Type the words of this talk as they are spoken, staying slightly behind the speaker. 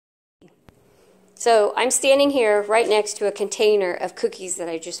So I'm standing here right next to a container of cookies that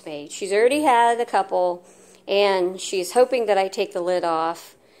I just made. She's already had a couple, and she's hoping that I take the lid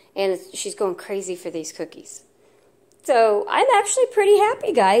off, and she's going crazy for these cookies. So I'm actually pretty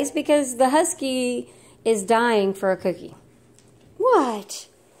happy, guys, because the Husky is dying for a cookie. What?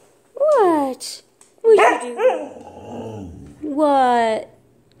 What? What'd you do? What?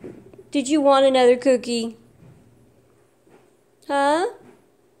 Did you want another cookie? Huh?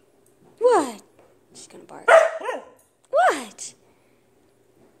 What? She's gonna bark. What?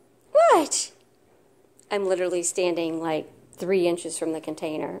 What? I'm literally standing like 3 inches from the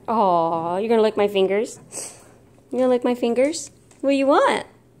container. Oh, you're gonna lick my fingers? You gonna lick my fingers? What do you want?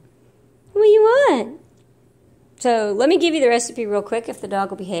 What do you want? So let me give you the recipe real quick if the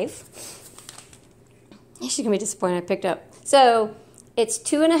dog will behave. She's gonna be disappointed I picked up. So it's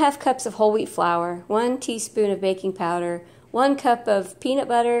 2½ cups of whole wheat flour, 1 teaspoon of baking powder, 1 cup of peanut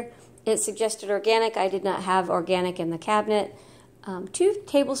butter. It suggested organic. I did not have organic in the cabinet. 2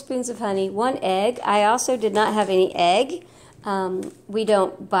 tablespoons of honey, 1 egg. I also did not have any egg. We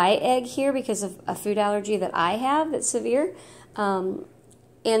don't buy egg here because of a food allergy that I have that's severe. And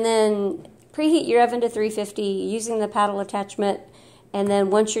then preheat your oven to 350 using the paddle attachment. And then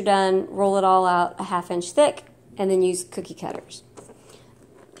once you're done, roll it all out a 1/2 inch thick and then use cookie cutters.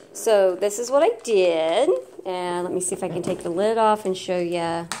 So this is what I did. And let me see if I can take the lid off and show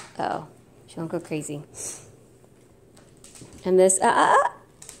you. Oh, she won't go crazy. And this,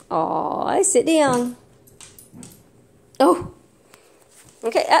 oh, sit down. Oh,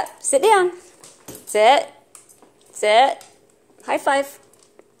 okay, sit down. Sit, sit, high five.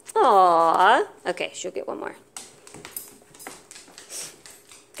 Aw, okay, she'll get one more.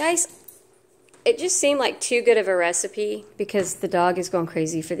 Guys, it just seemed like too good of a recipe because the dog is going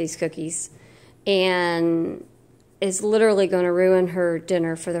crazy for these cookies and is literally going to ruin her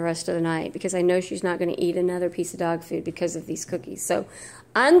dinner for the rest of the night because I know she's not going to eat another piece of dog food because of these cookies. So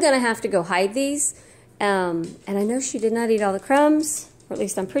I'm going to have to go hide these. And I know she did not eat all the crumbs, or at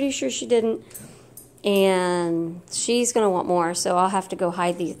least I'm pretty sure she didn't. And she's going to want more, so I'll have to go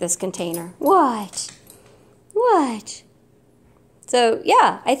hide this container. What? What? So,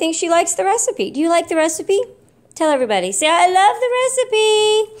 yeah, I think she likes the recipe. Do you like the recipe? Tell everybody. Say, I love the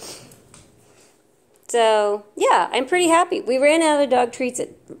recipe. So, yeah, I'm pretty happy. We ran out of dog treats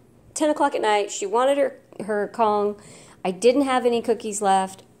at 10 o'clock at night. She wanted her Kong. I didn't have any cookies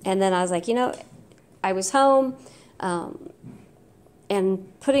left. And then I was like, you know, I was home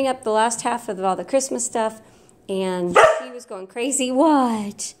and putting up the last half of all the Christmas stuff. And she was going crazy.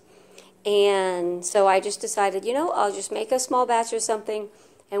 What? And so I just decided, you know, I'll just make a small batch or something.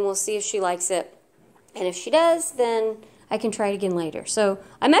 And we'll see if she likes it. And if she does, then I can try it again later. So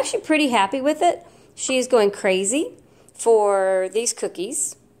I'm actually pretty happy with it. She is going crazy for these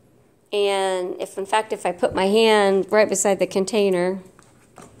cookies. And if, in fact, if I put my hand right beside the container,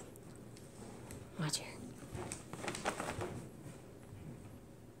 watch here.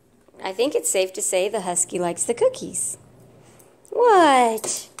 I think it's safe to say the Husky likes the cookies.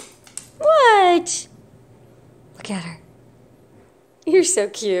 What? What? Look at her. You're so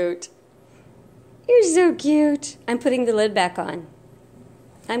cute. You're so cute. I'm putting the lid back on.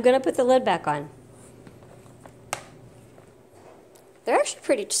 I'm going to put the lid back on. They're actually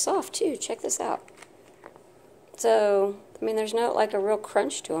pretty soft, too. Check this out. So, I mean, there's no, like, a real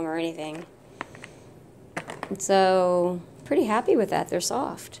crunch to them or anything. And so, pretty happy with that. They're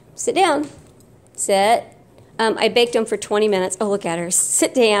soft. Sit down. Sit. I baked them for 20 minutes. Oh, look at her.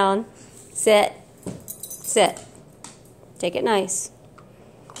 Sit down. Sit. Sit. Take it nice.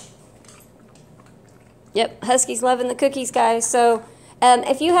 Yep, Husky's loving the cookies, guys. So,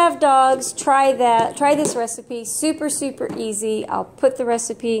 if you have dogs, try that. Try this recipe. Super, super easy. I'll put the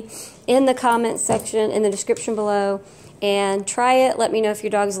recipe in the comment section, in the description below. And try it. Let me know if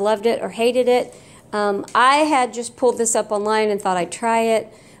your dogs loved it or hated it. I had just pulled this up online and thought I'd try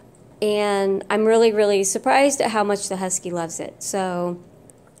it. And I'm really, really surprised at how much the Husky loves it. So,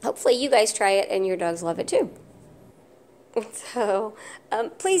 hopefully you guys try it and your dogs love it too. So,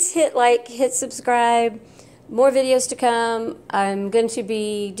 please hit like, hit subscribe. More videos to come. I'm going to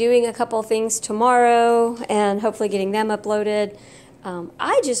be doing a couple things tomorrow and hopefully getting them uploaded.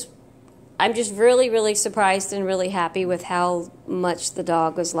 I'm just really, really surprised and really happy with how much the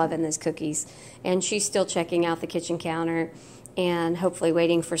dog was loving these cookies. And she's still checking out the kitchen counter and hopefully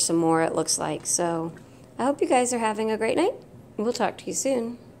waiting for some more, it looks like. So I hope you guys are having a great night. We'll talk to you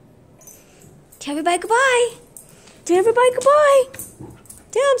soon. Tell everybody goodbye. Tell everybody goodbye.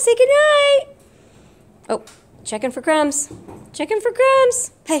 Tell them say goodnight. Oh, checking for crumbs. Checking for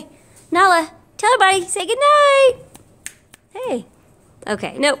crumbs. Hey, Nala, tell everybody, say goodnight. Hey.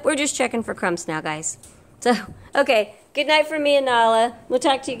 Okay, nope, we're just checking for crumbs now, guys. So, okay, good night from me and Nala. We'll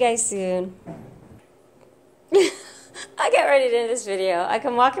talk to you guys soon. I got ready to end this video. I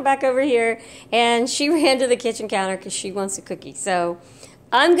come walking back over here, and she ran to the kitchen counter because she wants a cookie. So,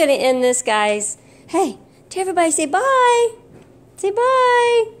 I'm going to end this, guys. Hey, to everybody, say bye. Say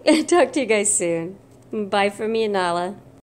bye. Talk to you guys soon. Bye from me and Nala.